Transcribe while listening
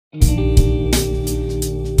It's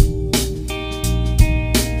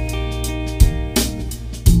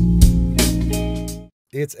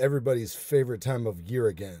everybody's favorite time of year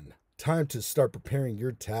again. Time to start preparing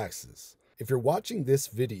your taxes. If you're watching this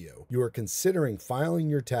video, you are considering filing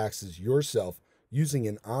your taxes yourself using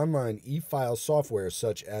an online e-file software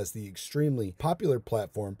such as the extremely popular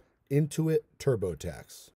platform Intuit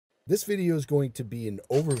TurboTax. This video is going to be an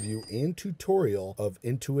overview and tutorial of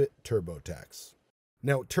Intuit TurboTax.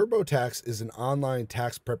 Now, TurboTax is an online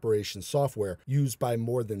tax preparation software used by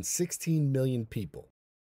more than 16 million people.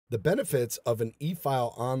 The benefits of an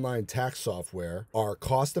e-file online tax software are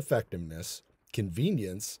cost effectiveness,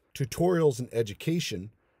 convenience, tutorials and education,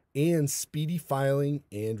 and speedy filing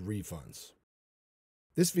and refunds.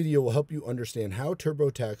 This video will help you understand how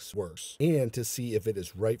TurboTax works and to see if it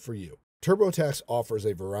is right for you. TurboTax offers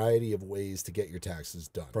a variety of ways to get your taxes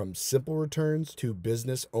done, from simple returns to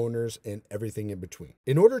business owners and everything in between.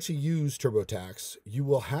 In order to use TurboTax, you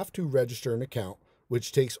will have to register an account,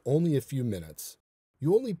 which takes only a few minutes.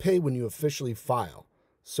 You only pay when you officially file,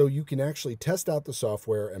 so you can actually test out the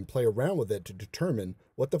software and play around with it to determine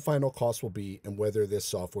what the final cost will be and whether this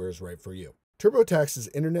software is right for you. TurboTax is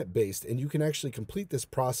internet-based, and you can actually complete this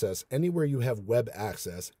process anywhere you have web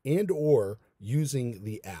access and/or using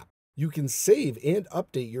the app. You can save and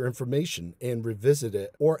update your information and revisit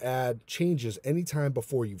it or add changes anytime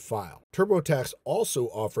before you file. TurboTax also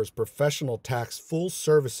offers professional tax full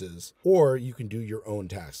services, or you can do your own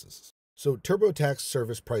taxes. So TurboTax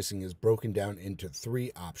service pricing is broken down into 3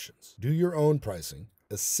 options: do your own pricing,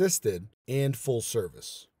 assisted, and full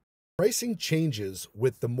service. Pricing changes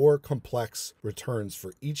with the more complex returns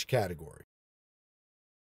for each category.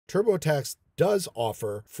 TurboTax does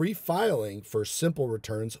offer free filing for simple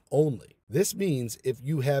returns only. This means if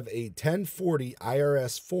you have a 1040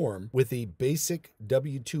 IRS form with a basic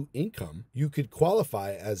W-2 income, you could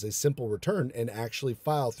qualify as a simple return and actually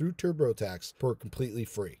file through TurboTax for completely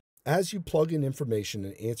free. As you plug in information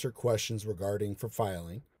and answer questions regarding for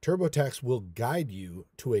filing, TurboTax will guide you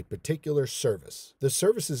to a particular service. The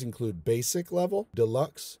services include Basic Level,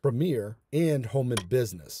 Deluxe, Premier, and Home and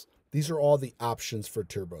Business. These are all the options for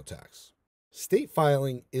TurboTax. State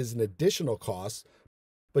filing is an additional cost,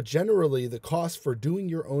 but generally the costs for doing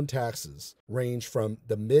your own taxes range from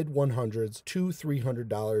the mid-100s to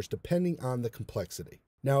 $300 depending on the complexity.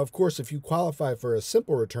 Now, of course, if you qualify for a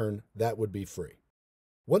simple return, that would be free.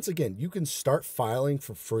 Once again, you can start filing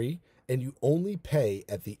for free and you only pay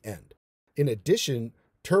at the end. In addition,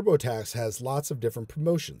 TurboTax has lots of different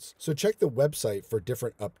promotions, so check the website for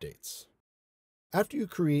different updates. After you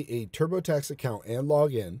create a TurboTax account and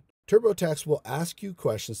log in, TurboTax will ask you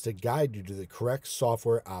questions to guide you to the correct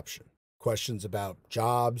software option. Questions about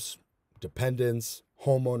jobs, dependents,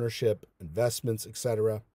 home ownership, investments,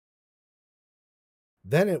 etc.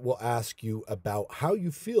 Then it will ask you about how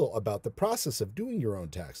you feel about the process of doing your own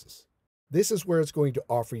taxes. This is where it's going to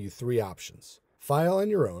offer you 3 options: file on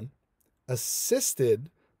your own,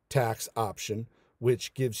 assisted tax option,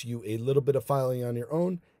 which gives you a little bit of filing on your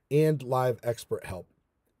own, and live expert help,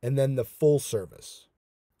 and then the full service.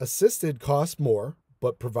 Assisted costs more,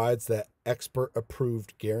 but provides that expert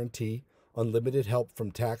approved guarantee, unlimited help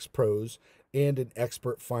from tax pros, and an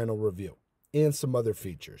expert final review, and some other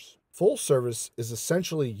features. Full service is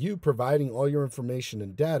essentially you providing all your information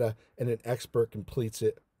and data, and an expert completes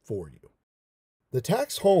it for you. The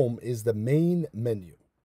tax home is the main menu.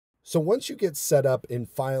 So once you get set up in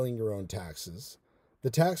filing your own taxes, the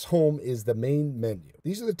tax home is the main menu.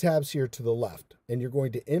 These are the tabs here to the left, and you're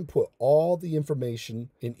going to input all the information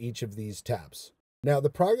in each of these tabs. Now, the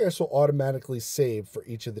progress will automatically save for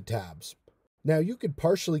each of the tabs. Now, you could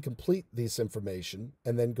partially complete this information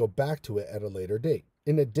and then go back to it at a later date.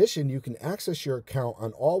 In addition, you can access your account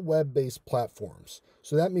on all web-based platforms.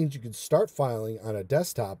 So that means you can start filing on a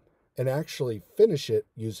desktop and actually finish it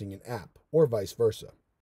using an app, or vice versa.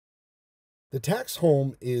 The tax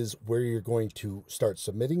home is where you're going to start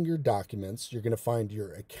submitting your documents. You're going to find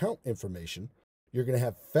your account information. You're going to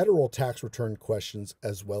have federal tax return questions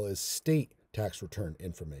as well as state tax return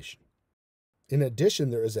information. In addition,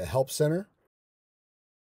 there is a help center,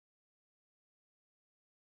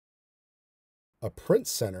 a print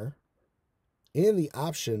center, and the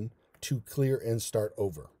option to clear and start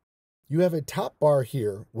over. You have a top bar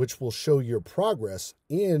here, which will show your progress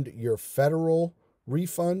and your federal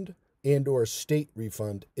refund and/or state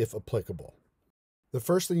refund if applicable. The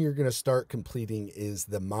first thing you're going to start completing is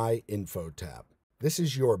the My Info tab. This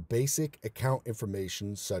is your basic account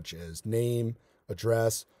information such as name,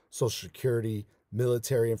 address, social security,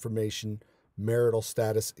 military information, marital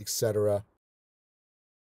status, etc.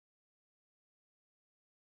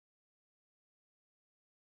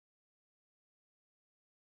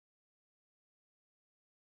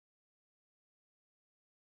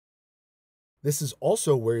 This is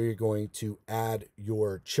also where you're going to add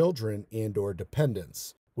your children and or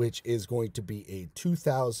dependents, which is going to be a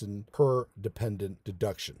 $2,000 per dependent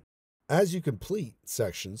deduction. As you complete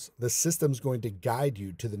sections, the system's going to guide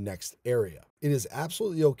you to the next area. It is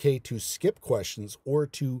absolutely okay to skip questions or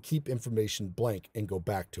to keep information blank and go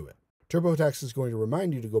back to it. TurboTax is going to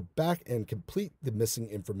remind you to go back and complete the missing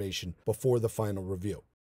information before the final review.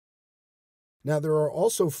 Now, there are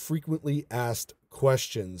also frequently asked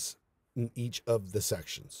questions in each of the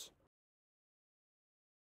sections.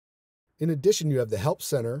 In addition, you have the Help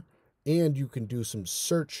Center, and you can do some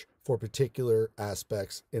search for particular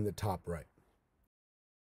aspects in the top right.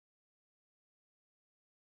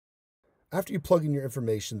 After you plug in your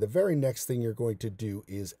information, the very next thing you're going to do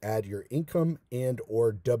is add your income and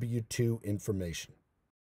or W-2 information.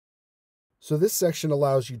 So this section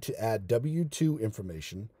allows you to add W-2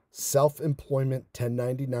 information, self-employment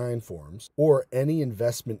 1099 forms, or any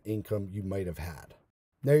investment income you might have had.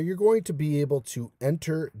 Now you're going to be able to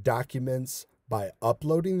enter documents by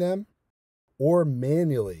uploading them or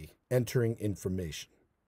manually entering information.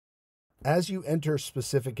 As you enter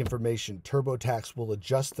specific information, TurboTax will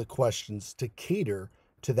adjust the questions to cater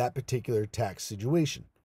to that particular tax situation.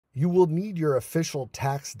 You will need your official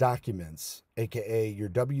tax documents, aka your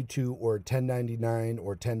W-2 or 1099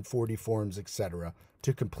 or 1040 forms, etc.,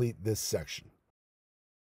 to complete this section.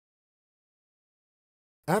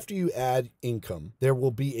 After you add income, there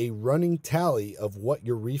will be a running tally of what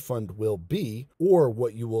your refund will be or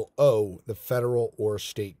what you will owe the federal or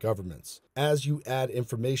state governments. As you add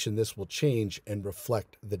information, this will change and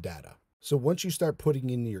reflect the data. So once you start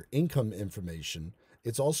putting in your income information,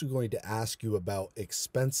 it's also going to ask you about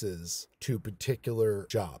expenses to particular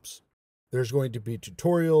jobs. There's going to be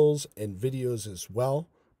tutorials and videos as well,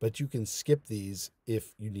 but you can skip these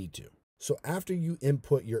if you need to. So after you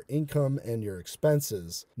input your income and your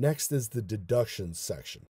expenses, next is the deductions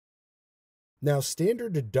section. Now,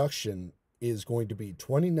 standard deduction is going to be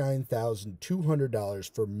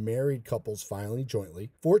 $29,200 for married couples filing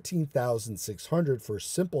jointly, $14,600 for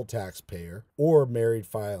simple taxpayer or married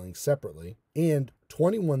filing separately, and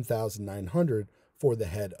 $21,900 for the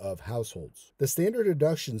head of households. The standard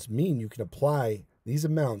deductions mean you can apply these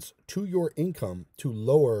amounts to your income to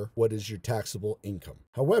lower what is your taxable income.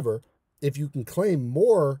 However, if you can claim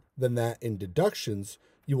more than that in deductions,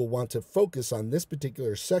 you will want to focus on this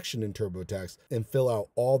particular section in TurboTax and fill out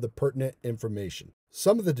all the pertinent information.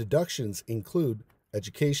 Some of the deductions include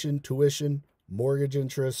education, tuition, mortgage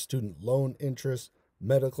interest, student loan interest,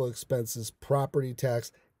 medical expenses, property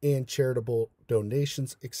tax, and charitable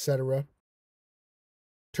donations, etc.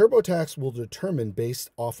 TurboTax will determine based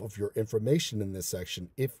off of your information in this section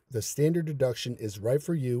if the standard deduction is right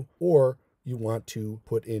for you or you want to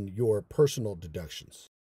put in your personal deductions.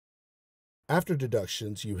 After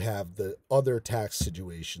deductions, you have the other tax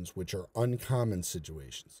situations, which are uncommon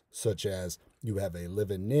situations, such as you have a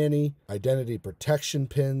live-in nanny, identity protection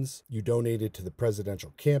pins, you donated to the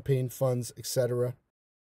presidential campaign funds, etc.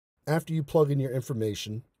 After you plug in your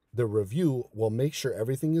information, the review will make sure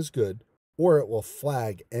everything is good, or it will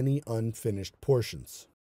flag any unfinished portions.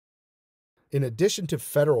 In addition to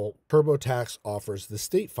federal, TurboTax offers the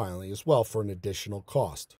state filing as well for an additional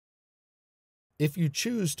cost. If you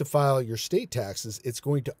choose to file your state taxes, it's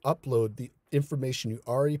going to upload the information you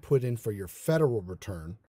already put in for your federal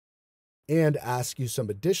return and ask you some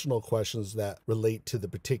additional questions that relate to the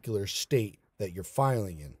particular state that you're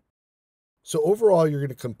filing in. So overall, you're going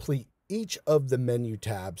to complete each of the menu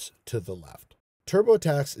tabs to the left.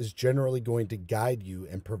 TurboTax is generally going to guide you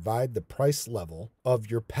and provide the price level of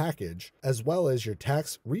your package as well as your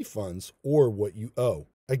tax refunds or what you owe.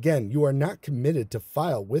 Again, you are not committed to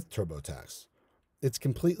file with TurboTax. It's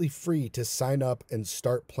completely free to sign up and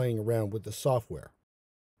start playing around with the software.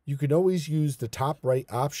 You can always use the top right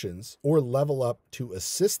options or level up to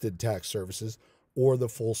assisted tax services or the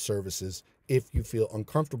full services if you feel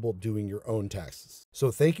uncomfortable doing your own taxes.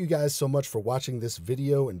 So thank you guys so much for watching this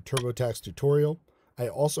video and TurboTax tutorial. I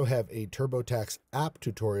also have a TurboTax app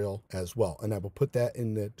tutorial as well, and I will put that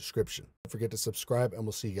in the description. Don't forget to subscribe, and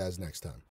we'll see you guys next time.